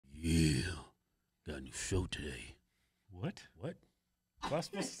Got a new show today. What? What? What I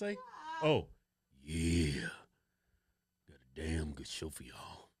supposed to say? Oh, yeah. Got a damn good show for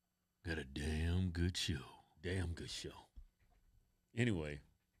y'all. Got a damn good show. Damn good show. Anyway,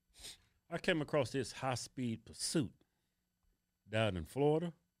 I came across this high-speed pursuit down in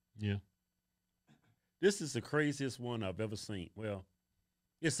Florida. Yeah. This is the craziest one I've ever seen. Well,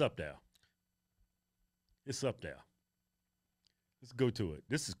 it's up there. It's up there. Let's go to it.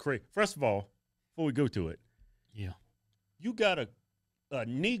 This is crazy. First of all, before we go to it, Yeah. you got a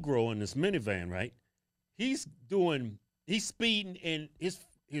Negro in this minivan, right? He's speeding, and his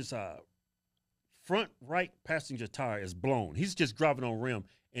front right passenger tire is blown. He's just driving on rim,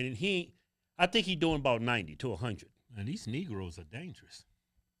 and I think he's doing about 90 to 100. And these Negroes are dangerous.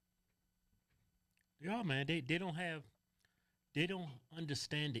 They are, man. They don't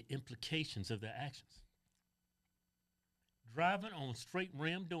understand the implications of their actions. Driving on straight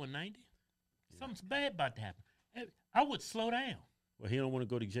rim doing 90? Yeah. Something's bad about to happen. I would slow down. Well, he don't want to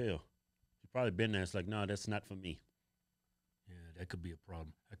go to jail. He's probably been there. It's like, no, that's not for me. Yeah, that could be a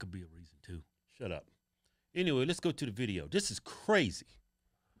problem. That could be a reason, too. Shut up. Anyway, let's go to the video. This is crazy.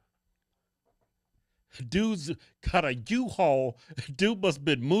 Dude's got a U-Haul. Dude must have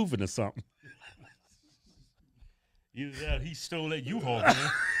been moving or something. Either that or he stole that U-Haul,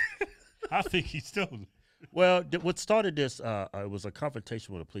 man. I think he stole it. Well, what started this, it was a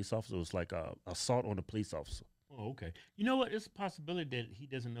confrontation with a police officer. It was like a assault on a police officer. Oh, okay. You know what? It's a possibility that he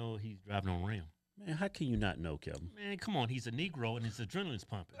doesn't know he's driving on rim. Man, how can you not know, Kevin? Man, come on. He's a Negro and his adrenaline's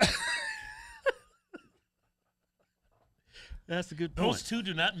pumping. That's a good point. Those two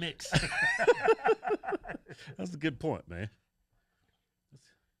do not mix. That's a good point, man.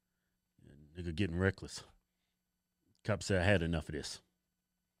 Nigga getting reckless. Cop said I had enough of this.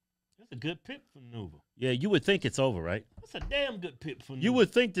 That's a good pit maneuver. Yeah, you would think it's over, right? That's a damn good pit maneuver. You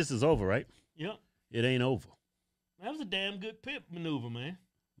would think this is over, right? Yep. It ain't over. That was a damn good pit maneuver, man.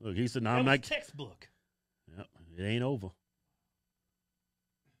 Look, he said, "No, that I'm was not." Textbook. Yep, it ain't over.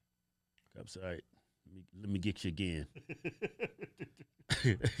 Cop said, "All right, let me get you again."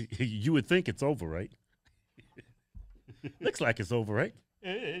 You would think it's over, right? Looks like it's over, right?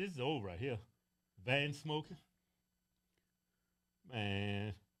 Yeah, it is over right here. Van smoking.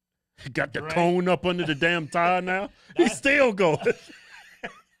 Man. Got the cone up under the damn tire now. He's still going.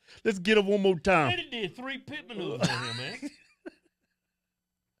 Let's get it one more time. Man, he did 3 pit maneuvers on him, man.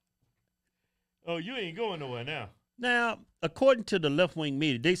 Oh, you ain't going nowhere now. Now, according to the left-wing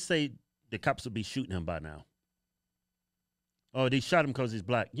media, they say the cops will be shooting him by now. Oh, they shot him because he's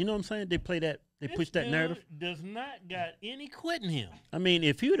black. You know what I'm saying? They play that. They push that narrative. Does not got any quitting him. I mean,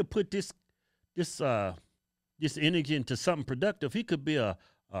 if he would have put this energy into something productive, he could be a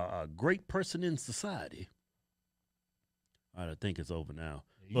great person in society. All right, I think it's over now.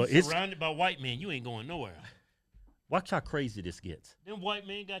 You're surrounded by white men. You ain't going nowhere. Watch how crazy this gets. Them white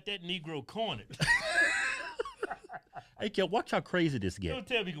men got that Negro cornered. Hey, Kel, watch how crazy this gets. Don't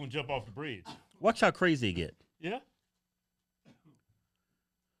tell me you're going to jump off the bridge. Watch how crazy it get. Yeah?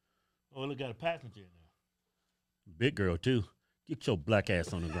 Oh, look, got a passenger now. Big girl, too. Get your black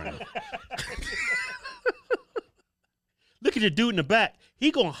ass on the ground. Look at the dude in the back. He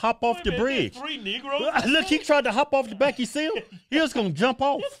going to hop off the bridge. 3 Negroes? Look, he tried to hop off the back. You see him? He was going to jump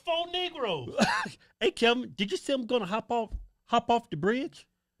off. There's 4 Negroes. Hey, Kevin, did you see him going to hop off the bridge?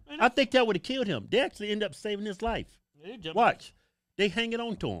 Man, I think that would have killed him. They actually end up saving his life. Watch. They hanging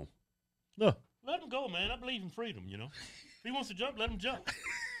on to him. Look. Let him go, man. I believe in freedom, you know. If he wants to jump, let him jump.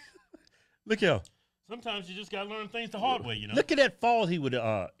 Look here. Sometimes you just got to learn things the hard way, you know. Look at that fall he would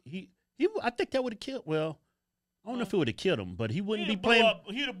have, I think that would have killed, well, I don't know if it would have killed him, but he wouldn't be playing.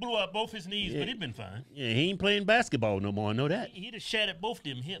 He'd have blew up both his knees, but he'd been fine. Yeah, he ain't playing basketball no more, I know that. He'd have shattered both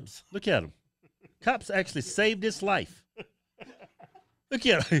them hips. Look at him. Cops actually saved his life. Look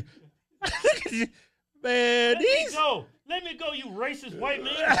at him. Look at you. Man, Let me go, you racist white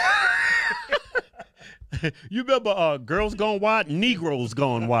man. You remember Girls Gone Wild? Negroes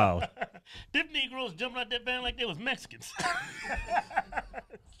Gone Wild. Them Negroes jumping out that van like they was Mexicans.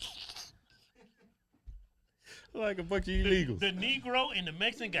 Like a bunch of illegals. The Negro and the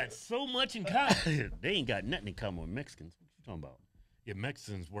Mexican got so much in common. They ain't got nothing in common with Mexicans. What you talking about? Yeah,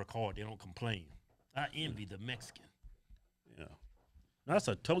 Mexicans work hard. They don't complain. I envy the Mexican. Yeah. That's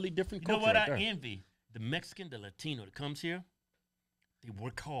a totally different culture. You know what right I there. envy? The Mexican, the Latino that comes here, they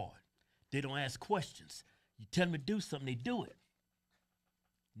work hard. They don't ask questions. You tell them to do something, they do it.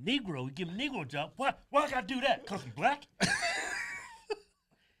 Negro, you give them a Negro job. Why I gotta do that? Because I'm black?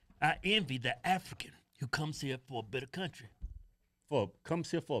 I envy the African who comes here for a better country.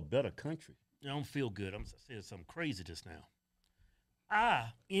 Comes here for a better country? I don't feel good. I said something crazy just now.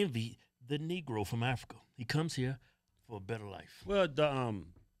 I envy the Negro from Africa. He comes here for a better life. Well,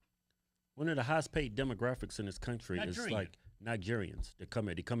 one of the highest paid demographics in this country is like Nigerians. They come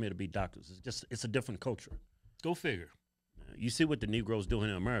here to be doctors. It's a different culture. Go figure. You see what the Negroes doing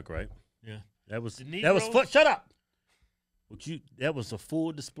in America, right? Yeah. That was shut up. That was a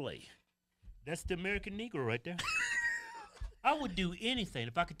full display. That's the American Negro right there. I would do anything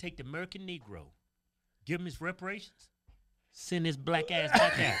if I could take the American Negro, give him his reparations, send his black ass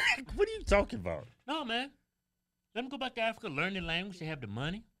back out. What are you talking about? No, man. Let them go back to Africa, learn their language. They have the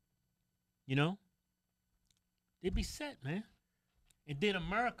money. You know? They'd be set, man. And then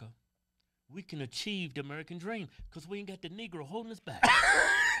America, we can achieve the American dream because we ain't got the Negro holding us back.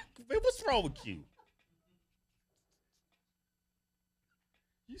 Man, what's wrong with you?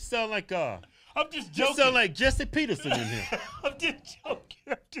 You sound like I'm just joking. You sound like Jesse Peterson in here. I'm just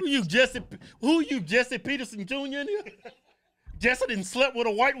joking. Who you Jesse Peterson Jr. in here? Jesse didn't slept with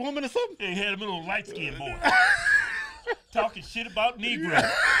a white woman or something? They had him a little light-skinned boy. Talking shit about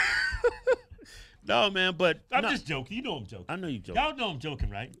Negro. No, man, but I'm just joking. You know I'm joking. I know you joking. Y'all know I'm joking,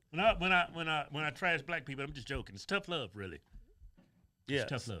 right? When I trash black people, I'm just joking. It's tough love, really. Yeah.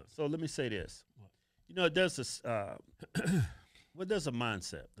 It's tough love. So let me say this. What? You know, there's this there's a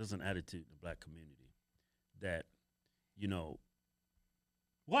mindset, there's an attitude in the black community that, you know,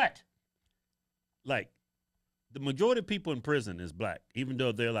 what? Like the majority of people in prison is black, even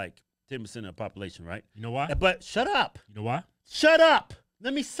though they're like 10% of the population, right? You know why? But shut up. You know why? Shut up.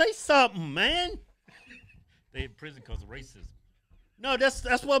 Let me say something, man. They in prison because of racism. No, that's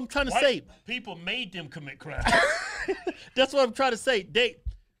what I'm trying to say. People made them commit crimes. That's what I'm trying to say. They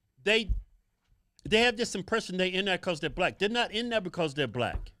have this impression they in there because they're black. They're not in there because they're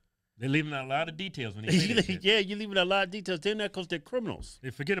black. They're leaving out a lot of details when they say that shit. Yeah, you're leaving a lot of details. They're in there because they're criminals.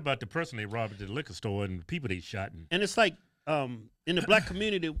 They forget about the person they robbed at the liquor store and the people they shot. And it's like in the black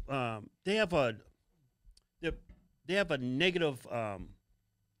community, they have a negative.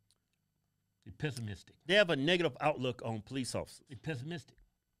 They're pessimistic. They have a negative outlook on police officers. They're pessimistic,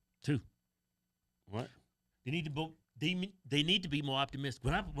 too. What? They need to they need to be more optimistic.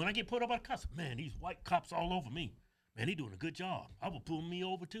 When I get pulled over by the cops, man, these white cops all over me. Man, they doing a good job. I will pull me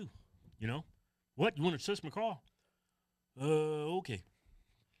over too. You know? What? You want to search my car? Okay.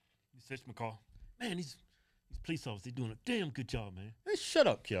 You search my car. Man, these police officers, they doing a damn good job, man. Hey, shut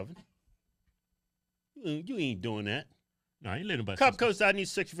up, Kevin. You ain't doing that. No, I ain't letting nobody. Cop goes, I need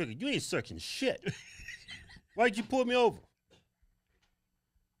to search your vehicle. You ain't searching shit. Why'd you pull me over?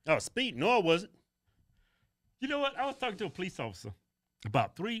 I was speeding. No, I wasn't. You know what? I was talking to a police officer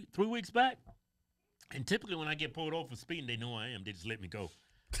about three weeks back. And typically when I get pulled over for speeding, they know I am. They just let me go.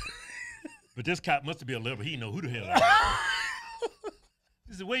 But this cop must be a liberal. He didn't know who the hell I am.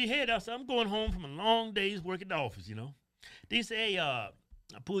 He said, where you headed? I said, I'm going home from a long day's work at the office, you know. They say, hey, I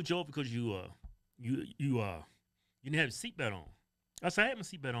pulled you over because you didn't have a seatbelt on. I said, I had my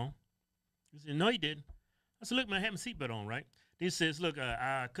seatbelt on. He said, no, you didn't. I said, look, man, I had my seatbelt on, right? He says, look,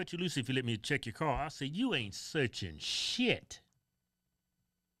 I'll cut you loose if you let me check your car. I said, you ain't searching shit.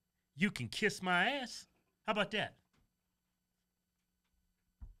 You can kiss my ass. How about that?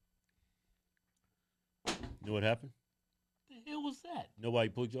 You know what happened? The hell was that? You know why he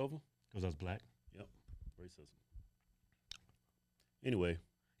pulled you over? Because I was black. Yep. Racism. Anyway.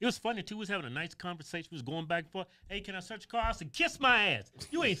 It was funny, too. We was having a nice conversation. We was going back and forth. Hey, can I search your car? I said, kiss my ass.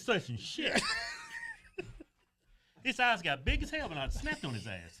 You ain't searching shit. His eyes got big as hell when I snapped on his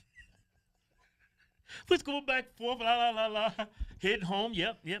ass. We was going back and forth, la, la, la, la. Heading home,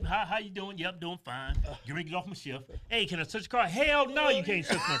 yep. How you doing? Yep, doing fine. Get ready to get off my shift. Hey, can I search your car? Hell no, you can't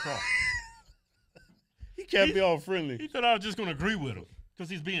search my car. He can't be all friendly. He thought I was just going to agree with him because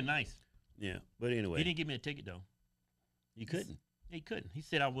he's being nice. Yeah, but anyway. He didn't give me a ticket, though. He couldn't. He couldn't. He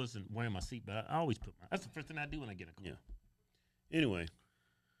said I wasn't wearing my seatbelt. I always put my. That's the first thing I do when I get in a car. Yeah. Anyway.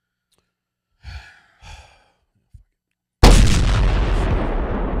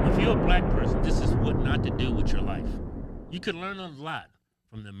 If you're a black person, this is what not to do with your life. You can learn a lot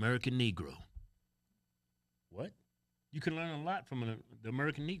from the American Negro. What? You can learn a lot from the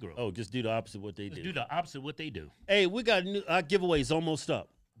American Negro. Oh, just do the opposite of what they do. Do the opposite of what they do. Hey, we got our giveaway is almost up.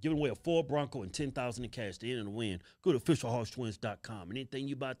 Giving away a Ford Bronco and $10,000 in cash to enter the win. Go to officialhodgetwins.com and anything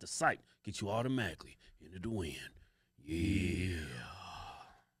you buy at the site gets you automatically into the win. Yeah.